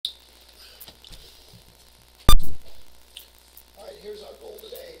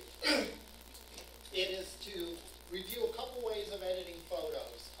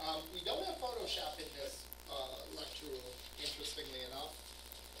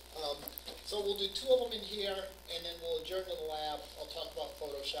So we'll do 2 of them in here, and then we'll adjourn to the lab. I'll talk about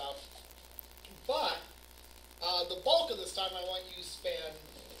Photoshop. But the bulk of this time I want you to spend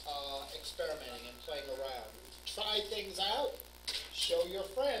experimenting and playing around. Try things out, show your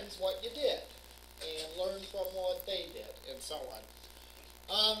friends what you did, and learn from what they did, and so on.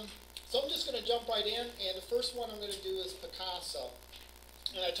 So I'm just going to jump right in, and the first one I'm going to do is Picasa.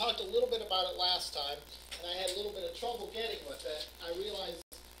 And I talked a little bit about it last time, and I had a little bit of trouble getting with it. I realized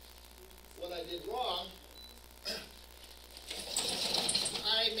what I did wrong.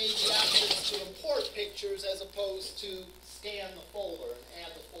 I made the option to import pictures as opposed to scan the folder and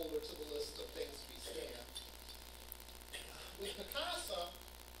add the folder to the list of things to be scanned. With Picasa,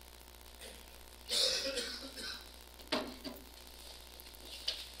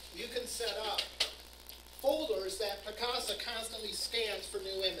 you can set up folders that Picasa constantly scans for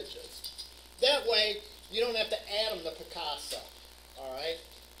new images. That way, you don't have to add them to Picasa. All right?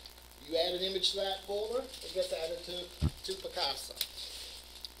 You add an image to that folder, it gets added to Picasa.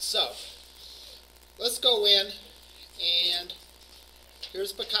 So, let's go in, and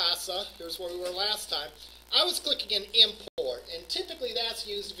here's Picasa. Here's where we were last time. I was clicking in Import, and typically that's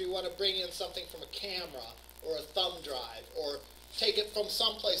used if you want to bring in something from a camera or a thumb drive, or take it from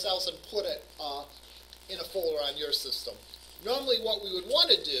someplace else and put it in a folder on your system. Normally what we would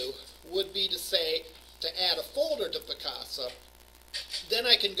want to do would be to say, to add a folder to Picasa. Then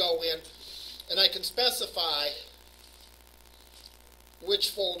I can go in and I can specify which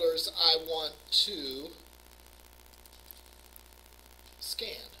folders I want to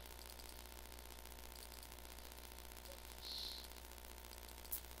scan.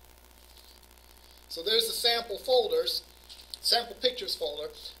 So there's the sample folders, sample pictures folder.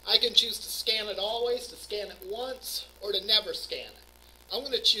 I can choose to scan it always, to scan it once, or to never scan it. I'm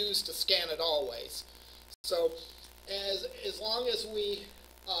going to choose to scan it always. So as long as we,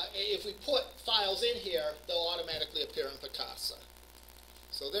 if we put files in here, they'll automatically appear in Picasa.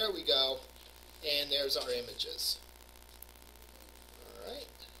 So there we go, and there's our images. All right.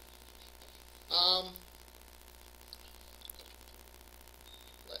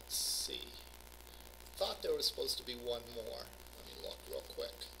 Let's see. Thought there was supposed to be one more. Let me look real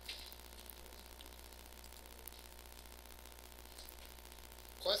quick.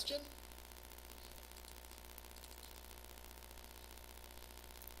 Question?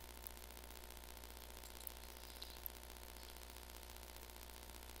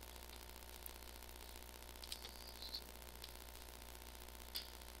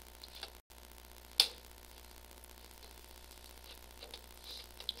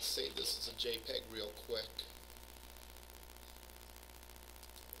 Save this as a JPEG real quick.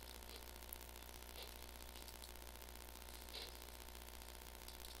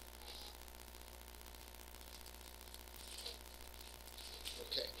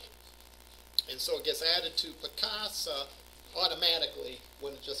 Okay. And so it gets added to Picasa automatically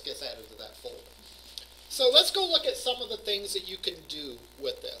when it just gets added to that folder. So let's go look at some of the things that you can do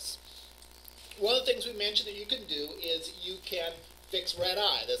with this. One of the things we mentioned that you can do is you can fix red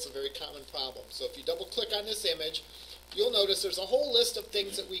eye. That's a very common problem. So if you double click on this image, you'll notice there's a whole list of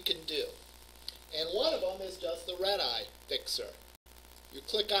things that we can do. And one of them is just the red eye fixer. You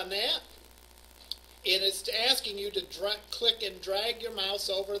click on that, and it's asking you to click and drag your mouse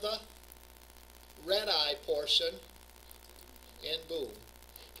over the red eye portion, and boom,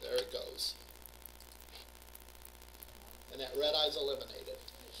 there it goes. And that red eye's eliminated.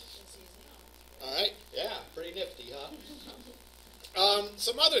 All right, yeah, pretty nifty, huh?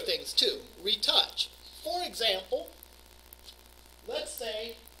 Some other things too. Retouch. For example, let's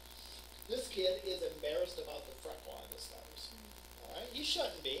say this kid is embarrassed about the freckle on his nose. All right, he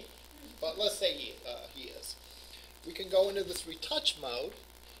shouldn't be, but let's say he is. We can go into this retouch mode,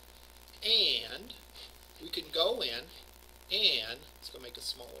 and we can go in and let's go make a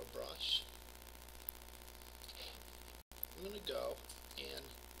smaller brush. I'm going to go and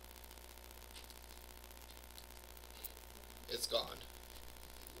it's gone.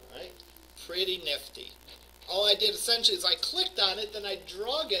 Alright? Pretty nifty. All I did essentially is I clicked on it, then I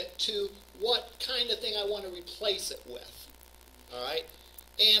drug it to what kind of thing I want to replace it with. Alright?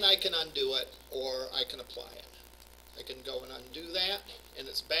 And I can undo it, or I can apply it. I can go and undo that, and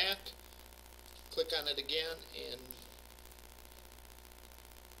it's back. Click on it again, and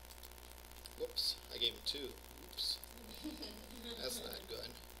whoops, I gave him two. Oops. That's not good.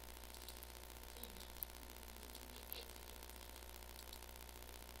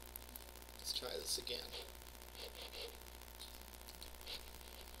 Let's try this again.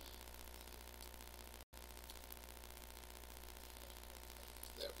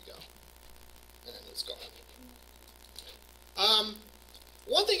 There we go. And then it's gone.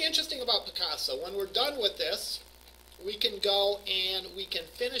 One thing interesting about Picasa, when we're done with this, we can go and we can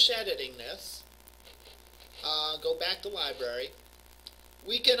finish editing this, go back to library.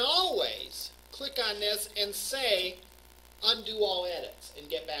 We can always click on this and say undo all edits and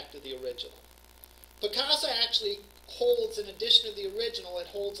get back to the original. Picasa actually holds, in addition to the original, it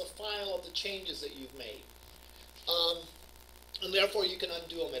holds a file of the changes that you've made. And therefore you can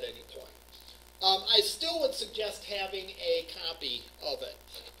undo them at any point. I still would suggest having a copy of it.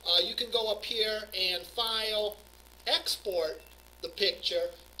 You can go up here and file, export the picture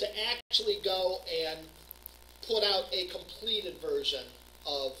to actually go and put out a completed version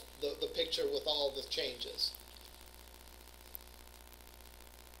of the picture with all the changes.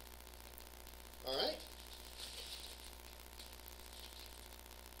 Alright?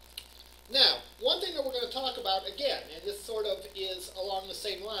 Now, one thing that we're going to talk about again, and this sort of is along the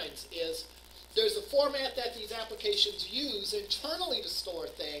same lines, is there's a format that these applications use internally to store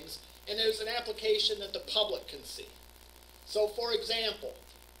things, and there's an application that the public can see. So, for example,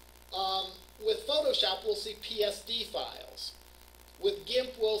 with Photoshop, we'll see PSD files. With GIMP,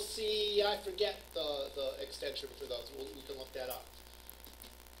 we'll see, I forget the extension for those. We can look that up.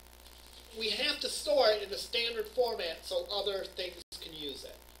 We have to store it in a standard format so other things can use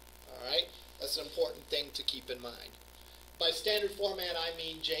it. Alright? That's an important thing to keep in mind. By standard format, I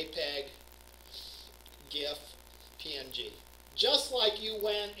mean JPEG, GIF, PNG. Just like you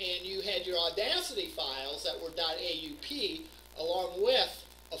went and you had your Audacity files that were .aup along with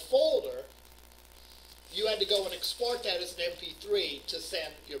a folder, you had to go and export that as an MP3 to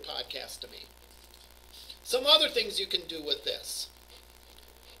send your podcast to me. Some other things you can do with this.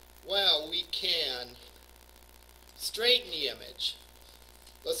 Well, we can straighten the image.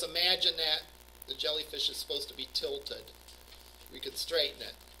 Let's imagine that the jellyfish is supposed to be tilted. We could straighten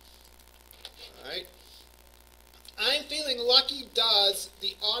it. Alright? I'm Feeling Lucky does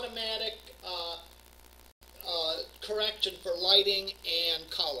the automatic correction for lighting and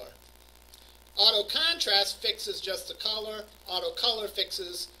color. Auto contrast fixes just the color. Auto color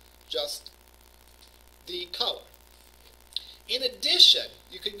fixes just the color. In addition,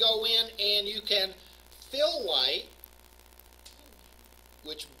 you can go in and you can fill light,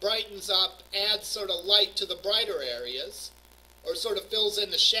 which brightens up, adds sort of light to the brighter areas, or sort of fills in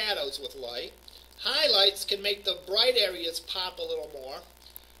the shadows with light. Highlights can make the bright areas pop a little more.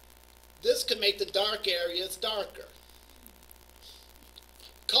 This can make the dark areas darker.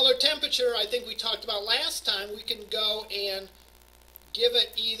 Color temperature, I think we talked about last time, we can go and give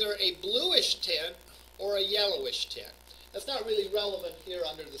it either a bluish tint or a yellowish tint. That's not really relevant here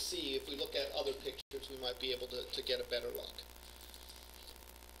under the sea. If we look at other pictures, we might be able to get a better look.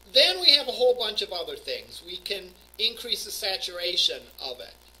 Then we have a whole bunch of other things. We can increase the saturation of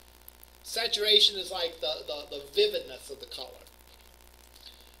it. Saturation is like the vividness of the color.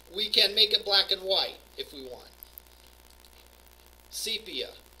 We can make it black and white if we want. Sepia.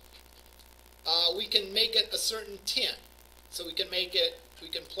 We can make it a certain tint. So we can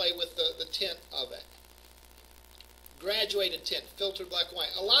play with the tint of it. Graduated tint, filtered black and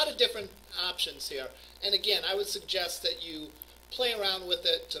white. A lot of different options here. And again, I would suggest that you play around with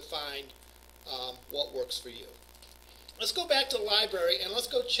it to find what works for you. Let's go back to the library and let's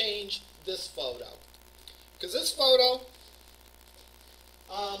go change this photo. Because this photo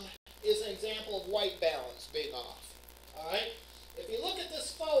is an example of white balance being off. Alright? If you look at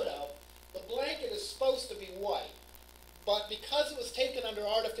this photo, the blanket is supposed to be white. But because it was taken under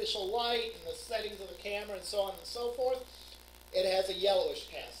artificial light and the settings of the camera and so on and so forth, it has a yellowish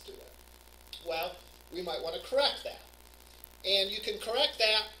cast to it. Well, we might want to correct that. And you can correct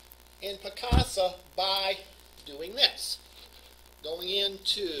that in Picasa by doing this. Going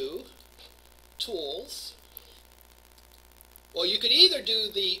into Tools. Well, you could either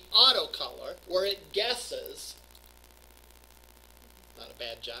do the auto color, where it guesses, not a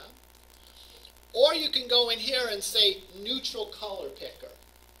bad job, or you can go in here and say neutral color picker.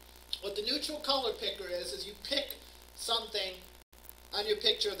 What the neutral color picker is you pick something on your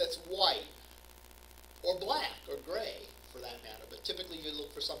picture that's white, or black, or gray, for that matter, but typically you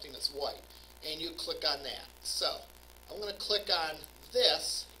look for something that's white, and you click on that. So, I'm going to click on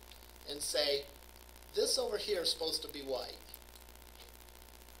this and say, this over here is supposed to be white.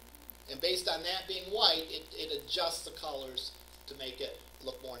 And based on that being white, it adjusts the colors to make it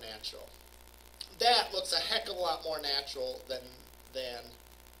look more natural. That looks a heck of a lot more natural than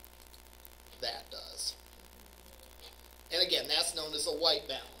that does. And again, that's known as a white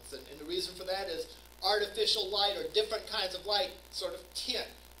balance. And the reason for that is artificial light or different kinds of light sort of tint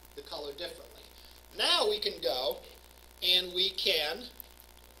the color differently. Now we can go and we can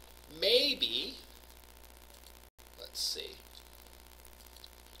maybe, let's see,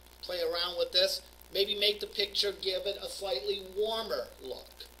 play around with this. Maybe make the picture, give it a slightly warmer look.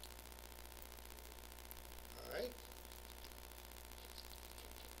 All right?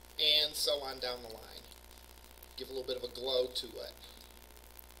 And so on down the line. Give a little bit of a glow to it.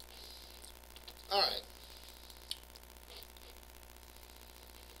 All right.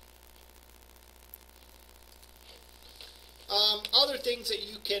 Other things that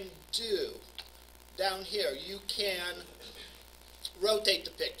you can do down here, you can rotate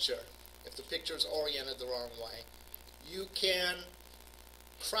the picture if the picture is oriented the wrong way. You can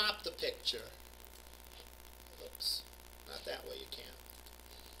crop the picture. Oops, not that way you can't.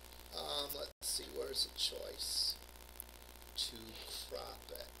 Let's see, where's the choice to crop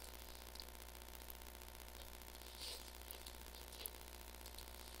it?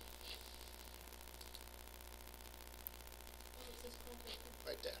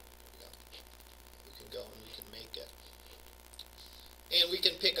 Right there. We can go and we can make it. And we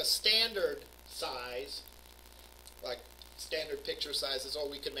can pick a standard size, like standard picture sizes, or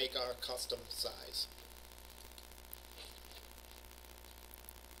we can make our custom size.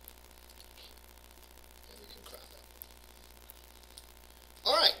 And we can crop it.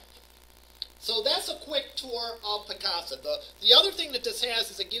 Alright. So that's a quick tour of Picasa. The other thing that this has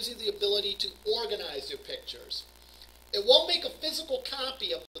is it gives you the ability to organize your pictures. It won't make a physical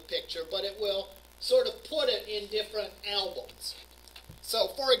copy of the picture, but it will sort of put it in different albums. So,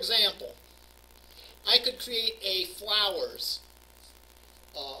 for example, I could create a flowers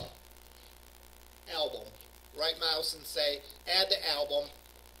album. Right mouse and say, add to album,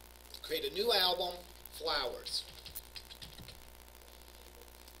 create a new album, flowers.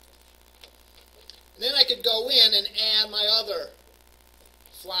 And then I could go in and add my other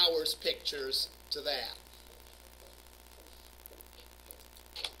flowers pictures to that.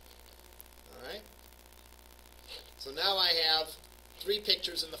 Alright? So now I have 3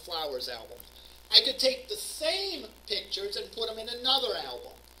 pictures in the flowers album. I could take the same pictures and put them in another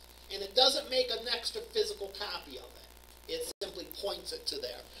album. And it doesn't make an extra physical copy of it. It simply points it to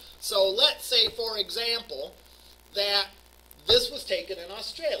there. So let's say, for example, that this was taken in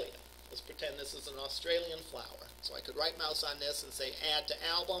Australia. Let's pretend this is an Australian flower. So I could right mouse on this and say add to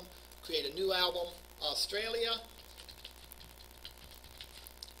album, create a new album, Australia.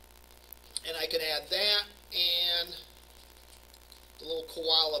 And I could add that and the little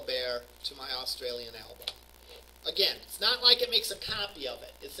koala bear to my Australian album. Again, it's not like it makes a copy of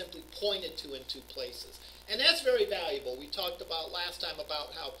it. It's simply pointed to in 2 places. And that's very valuable. We talked about last time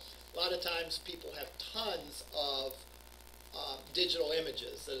about how a lot of times people have tons of digital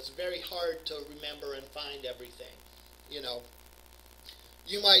images that it's very hard to remember and find everything. You know,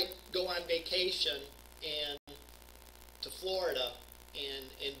 you might go on vacation to Florida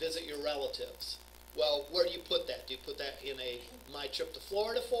and visit your relatives. Well, where do you put that? Do you put that in a My Trip to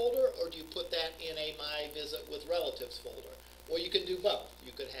Florida folder, or do you put that in a My Visit with Relatives folder? Well, you can do both.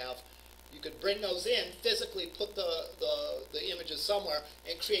 You could bring those in, physically put the images somewhere,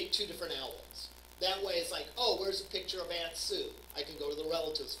 and create 2 different albums. That way it's like, oh, where's a picture of Aunt Sue? I can go to the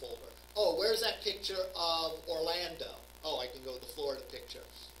Relatives folder. Oh, where's that picture of Orlando? Oh, I can go to the Florida picture.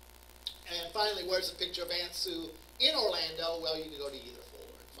 And finally, where's a picture of Aunt Sue in Orlando? Well, you can go to either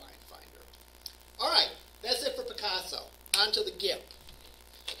folder and find her. All right, that's it for Picasa. On to the GIMP.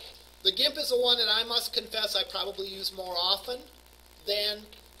 The GIMP is the one that I must confess I probably use more often than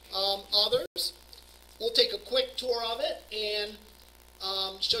others. We'll take a quick tour of it and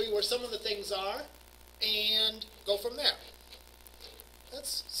show you where some of the things are and go from there.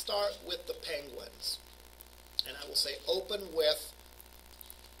 Let's start with the penguins. And I will say open with,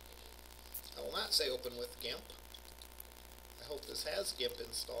 I will not say open with GIMP. I hope this has GIMP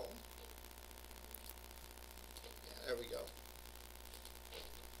installed. Yeah, there we go.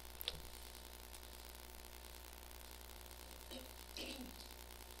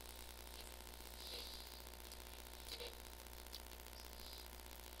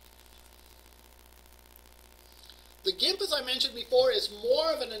 The GIMP, as I mentioned before, is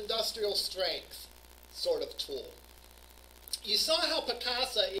more of an industrial strength sort of tool. You saw how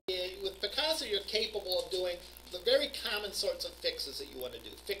Picasa, with Picasa you're capable of doing the very common sorts of fixes that you want to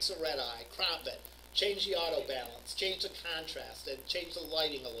do. Fix a red eye, crop it, change the auto balance, change the contrast, and change the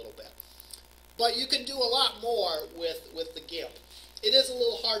lighting a little bit. But you can do a lot more with the GIMP. It is a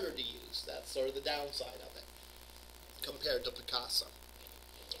little harder to use. That's sort of the downside of it compared to Picasa.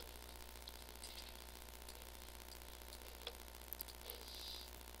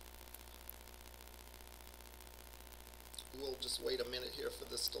 We'll just wait a minute here for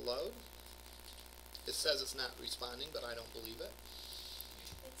this to load. It says it's not responding, but I don't believe it.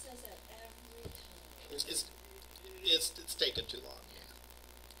 It says that every time. It's taken too long, yeah.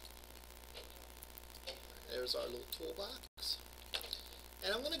 There's our little toolbox.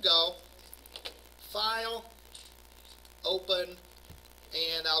 And I'm going to go File, Open,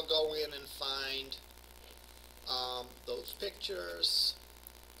 and I'll go in and find those pictures.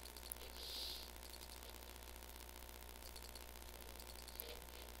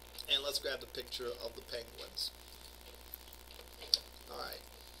 And let's grab the picture of the penguins. Alright.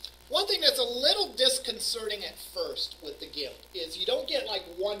 One thing that's a little disconcerting at first with the GIMP is you don't get like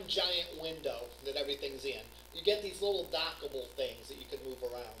one giant window that everything's in. You get these little dockable things that you can move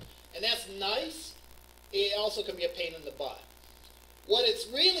around. And that's nice. It also can be a pain in the butt. What it's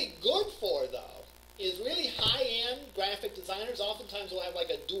really good for, though, is really high-end graphic designers oftentimes will have like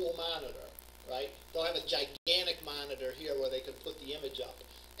a dual monitor, right? They'll have a gigantic monitor here where they can put the image up.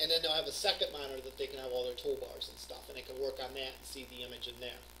 And then they'll have a second monitor that they can have all their toolbars and stuff, and they can work on that and see the image in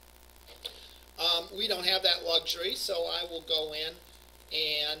there. We don't have that luxury, so I will go in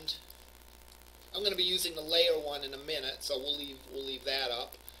and I'm going to be using the layer one in a minute, so we'll leave that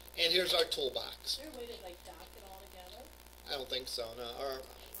up. And here's our toolbox. Is there a way to like dock it all together? I don't think so, no. Or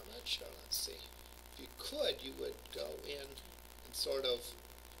I'm not sure. Let's see. If you could, you would go in and sort of.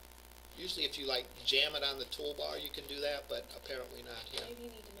 Usually, if you like jam it on the toolbar, you can do that, but apparently not here. Maybe you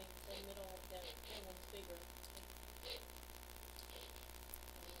need to make the middle of that one bigger.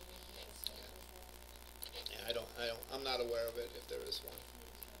 Yeah, I'm not aware of it if there is one.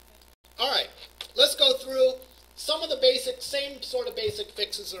 All right, let's go through some of the same sort of basic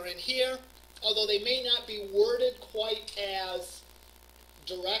fixes are in here, although they may not be worded quite as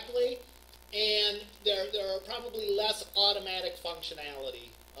directly, and there are probably less automatic functionality.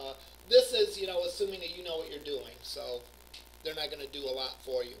 This is, assuming that you know what you're doing, so they're not going to do a lot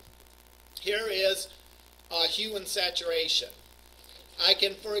for you. Here is hue and saturation. I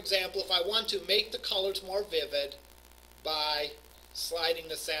can, for example, if I want to make the colors more vivid by sliding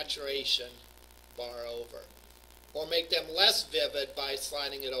the saturation bar over, or make them less vivid by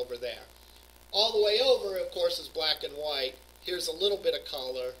sliding it over there. All the way over, of course, is black and white. Here's a little bit of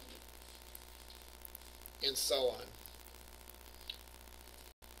color, and so on.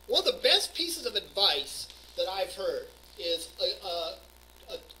 One of the best pieces of advice that I've heard is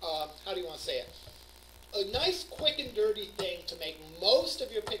how do you want to say it? A nice, quick, and dirty thing to make most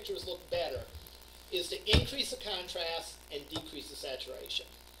of your pictures look better is to increase the contrast and decrease the saturation.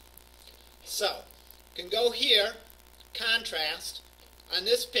 So, you can go here, contrast, on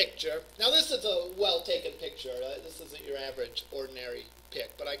this picture. Now this is a well-taken picture. This isn't your average, ordinary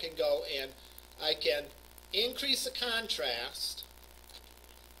pic. But I can go and I can increase the contrast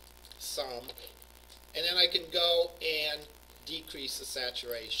some, and then I can go and decrease the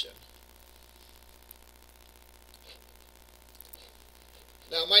saturation.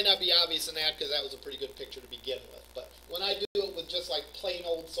 Now, it might not be obvious in that because that was a pretty good picture to begin with, but when I do it with just like plain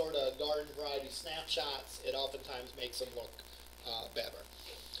old sort of garden variety snapshots, it oftentimes makes them look better.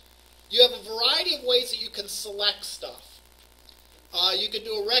 You have a variety of ways that you can select stuff. You could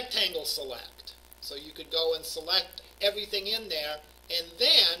do a rectangle select. So you could go and select everything in there, and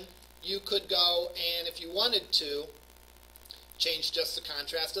then you could go and, if you wanted to, change just the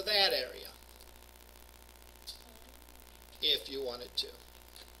contrast of that area. If you wanted to.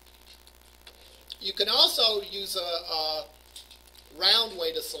 You can also use a round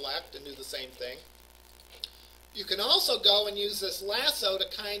way to select and do the same thing. You can also go and use this lasso to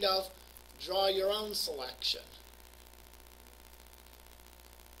kind of draw your own selection.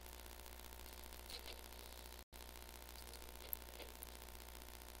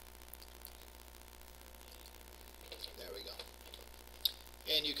 There we go.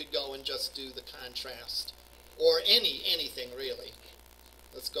 And you could go and just do the contrast, or anything really.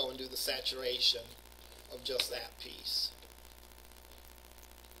 Let's go and do the saturation of just that piece.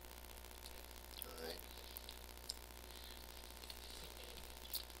 All right.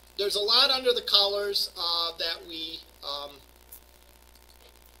 There's a lot under the colors that we,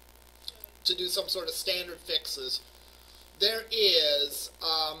 to do some sort of standard fixes. There is,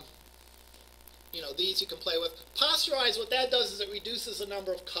 these you can play with. Posterize, what that does is it reduces the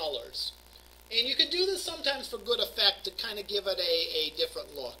number of colors. And you can do this sometimes for good effect to kind of give it a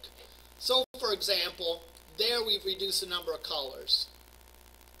different look. So, for example, there we've reduced the number of colors.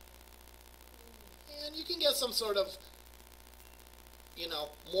 And you can get some sort of,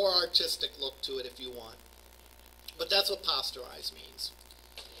 more artistic look to it if you want. But that's what posterize means.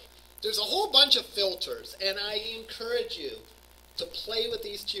 There's a whole bunch of filters, and I encourage you to play with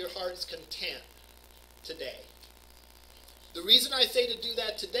these to your heart's content today. The reason I say to do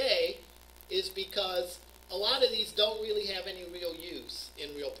that today is because a lot of these don't really have any real use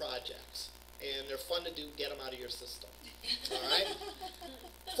in real projects. And they're fun to do, get them out of your system. All right?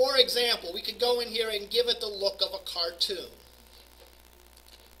 For example, we could go in here and give it the look of a cartoon.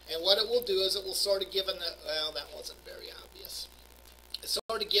 And what it will do is it will sort of give it, well, that wasn't very obvious. It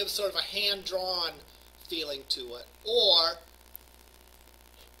sort of gives sort of a hand-drawn feeling to it. Or,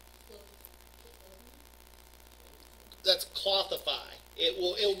 that's clothify. It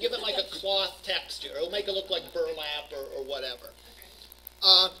will give it like a cloth texture. It will make it look like burlap or whatever.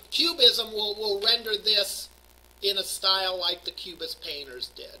 Cubism will render this in a style like the Cubist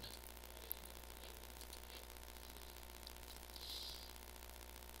painters did.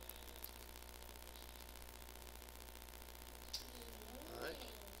 All right.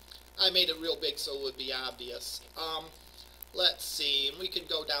 I made it real big so it would be obvious. Let's see, and we can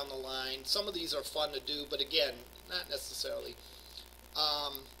go down the line. Some of these are fun to do, but again, not necessarily.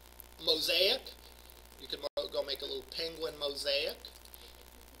 Mosaic. You can go make a little penguin mosaic.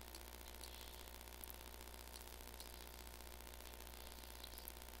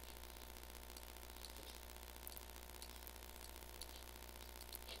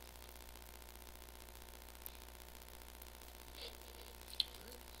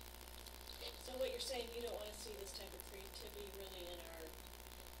 So what you're saying, you don't want to see this type of creativity really in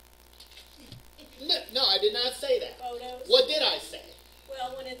our No, I did not say that. photos? What did I say?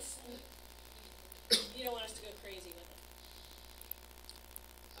 Well, when it's, you don't want us to go crazy with it.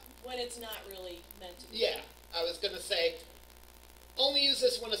 When it's not really meant to be. Yeah, I was going to say, only use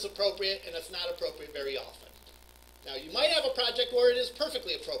this when it's appropriate, and it's not appropriate very often. Now, you might have a project where it is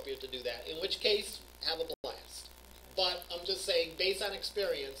perfectly appropriate to do that, in which case, have a blast. But I'm just saying, based on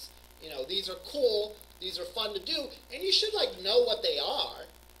experience, you know, these are cool, these are fun to do, and you should, like, know what they are,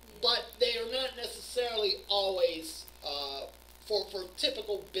 but they are not necessarily always, for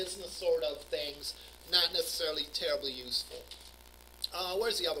typical business sort of things, not necessarily terribly useful.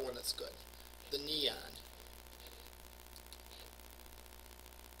 Where's the other one that's good? The neon.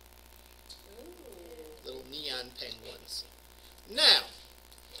 Ooh. Little neon penguins. Now,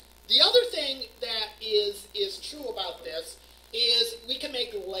 the other thing that is true about this is we can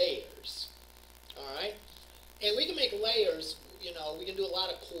make layers. Alright? And we can make layers, you know, we can do a lot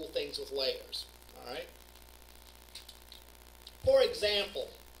of cool things with layers. Alright? For example,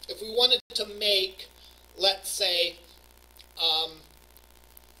 if we wanted to make, let's say,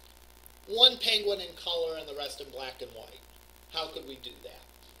 one penguin in color and the rest in black and white, how could we do that?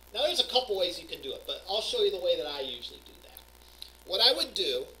 Now, there's a couple ways you can do it, but I'll show you the way that I usually do that. What I would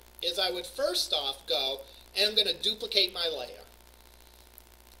do is I would first off go, and I'm going to duplicate my layer.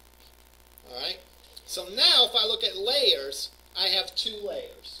 Alright? So now, if I look at layers, I have two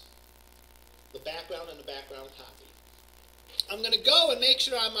layers. The background and the background copy. I'm going to go and make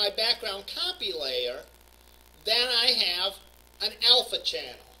sure on my background copy layer, then I have an alpha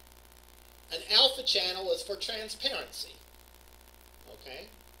channel. An alpha channel is for transparency. Okay?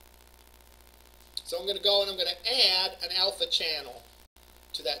 So I'm going to go and I'm going to add an alpha channel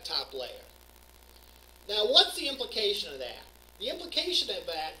to that top layer. Now, what's the implication of that? The implication of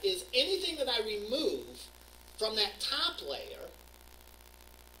that is anything that I remove from that top layer,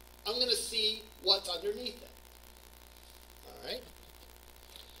 I'm going to see what's underneath it. Alright?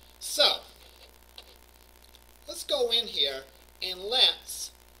 So, let's go in here and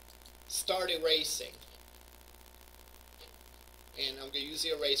let's start erasing. And I'm going to use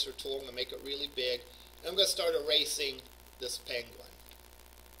the eraser tool. I'm going to make it really big. And I'm going to start erasing this penguin.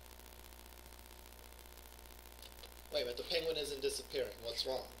 Wait a minute, the penguin isn't disappearing. What's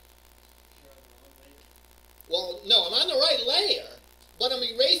wrong? Well, no, I'm on the right layer, but I'm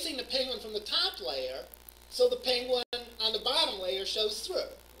erasing the penguin from the top layer, so the penguin on the bottom layer shows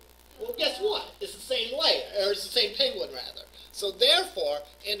through. Well, guess what? It's the same layer, or it's the same penguin, rather. So therefore,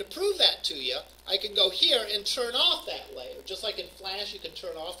 and to prove that to you, I can go here and turn off that layer. Just like in Flash, you can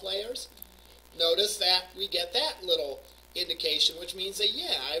turn off layers. Notice that we get that little indication, which means that,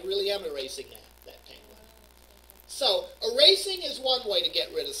 yeah, I really am erasing that penguin. So, erasing is one way to get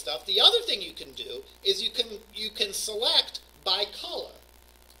rid of stuff. The other thing you can do is you can select by color.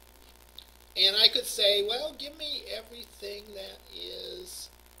 And I could say, well, give me everything that is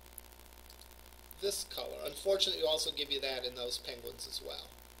this color. Unfortunately, we also give you that in those penguins as well,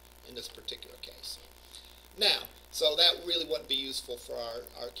 in this particular case. Now, so that really wouldn't be useful for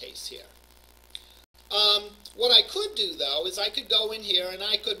our case here. What I could do, though, is I could go in here and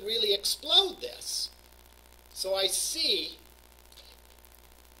I could really explode this. So I see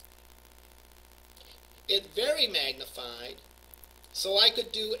it very magnified, so I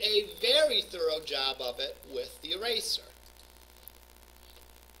could do a very thorough job of it with the eraser.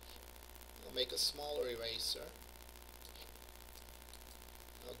 I'll make a smaller eraser.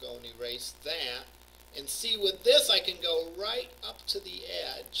 I'll go and erase that. And see, with this I can go right up to the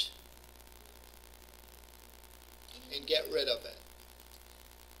edge and get rid of it.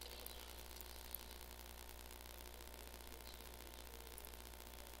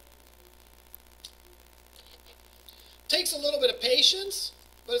 Takes a little bit of patience,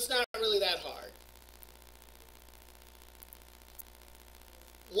 but it's not really that hard.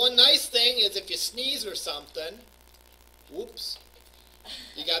 One nice thing is if you sneeze or something, whoops,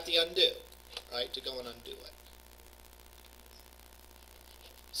 you got the undo, right, to go and undo it.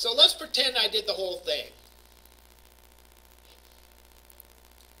 So let's pretend I did the whole thing.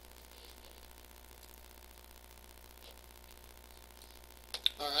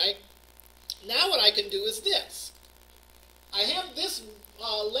 All right. Now what I can do is this. I have this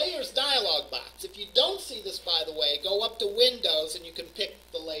layers dialog box. If you don't see this, by the way, go up to Windows and you can pick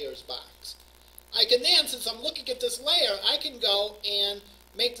the layers box. I can then, since I'm looking at this layer, I can go and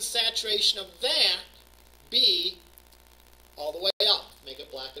make the saturation of that be all the way up. Make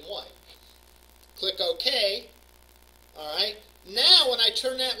it black and white. Click OK. All right. Now when I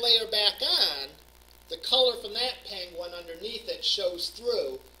turn that layer back on, the color from that penguin underneath it shows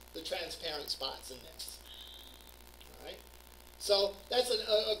through the transparent spots in this. All right. So that's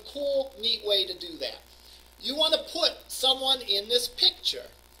a cool, neat way to do that. You want to put someone in this picture.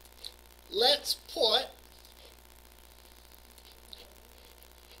 Let's put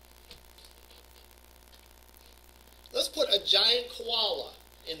a giant koala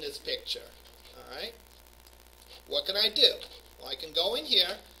in this picture. All right. What can I do? Well, I can go in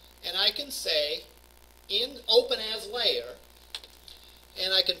here and I can say in Open As Layer,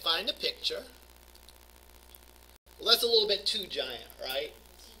 and I can find a picture. Well, that's a little bit too giant, right?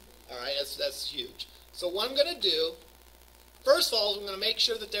 All right, that's huge. So what I'm going to do, first of all, I'm going to make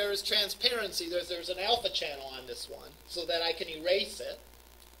sure that there is transparency. There's an alpha channel on this one so that I can erase it.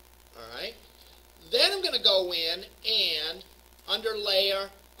 All right. Then I'm going to go in and under Layer,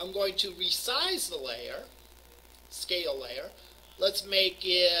 I'm going to resize the layer, scale layer. Let's make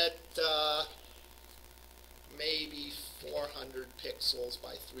it maybe 400 pixels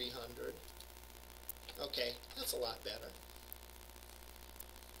by 300. Okay, that's a lot better.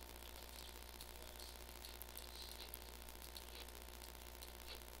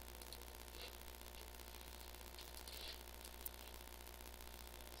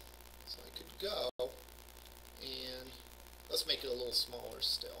 So I could go and let's make it a little smaller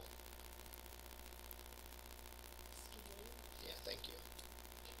still. Yeah, thank you.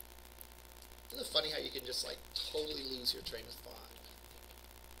 Isn't it funny how you can just like totally lose your train of thought?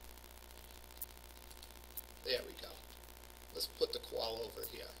 There we go. Let's put the koala over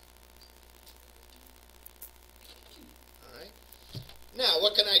here. Alright. Now,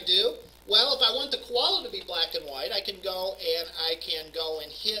 what can I do? Well, if I want the koala to be black and white, I can go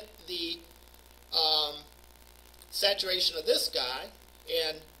and hit the saturation of this guy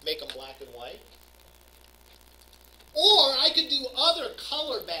and make them black and white. Or I could do other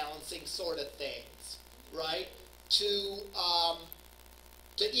color balancing sort of things, right, to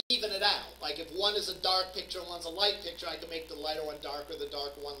even it out. Like if one is a dark picture and one's a light picture, I can make the lighter one darker, the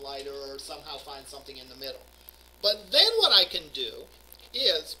darker one lighter, or somehow find something in the middle. But then what I can do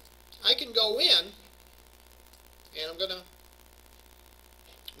is I can go in, and I'm going to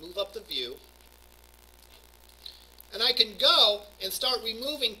move up the view, and I can go and start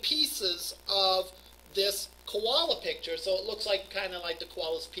removing pieces of this koala picture so it looks like kind of like the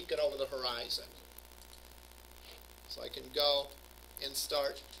koala's peeking over the horizon. So I can go and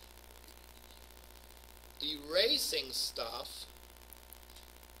start erasing stuff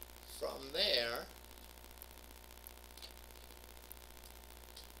from there.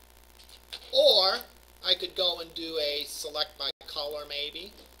 Or I could go and do a select by color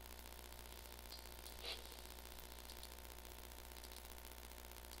maybe.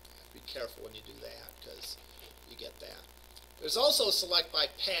 Be careful when you do that because you get that. There's also a select by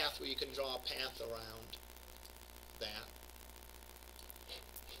path where you can draw a path around that.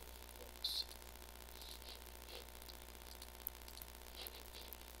 Oops.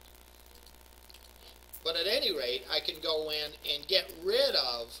 But at any rate, I can go in and get rid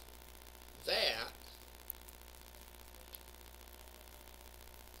of that.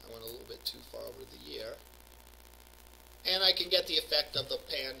 I went a little bit too far over the ear. And I can get the effect of the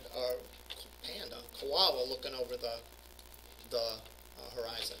koala looking over the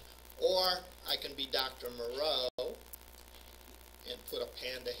horizon. Or I can be Dr. Moreau and put a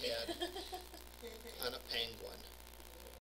panda head on a penguin.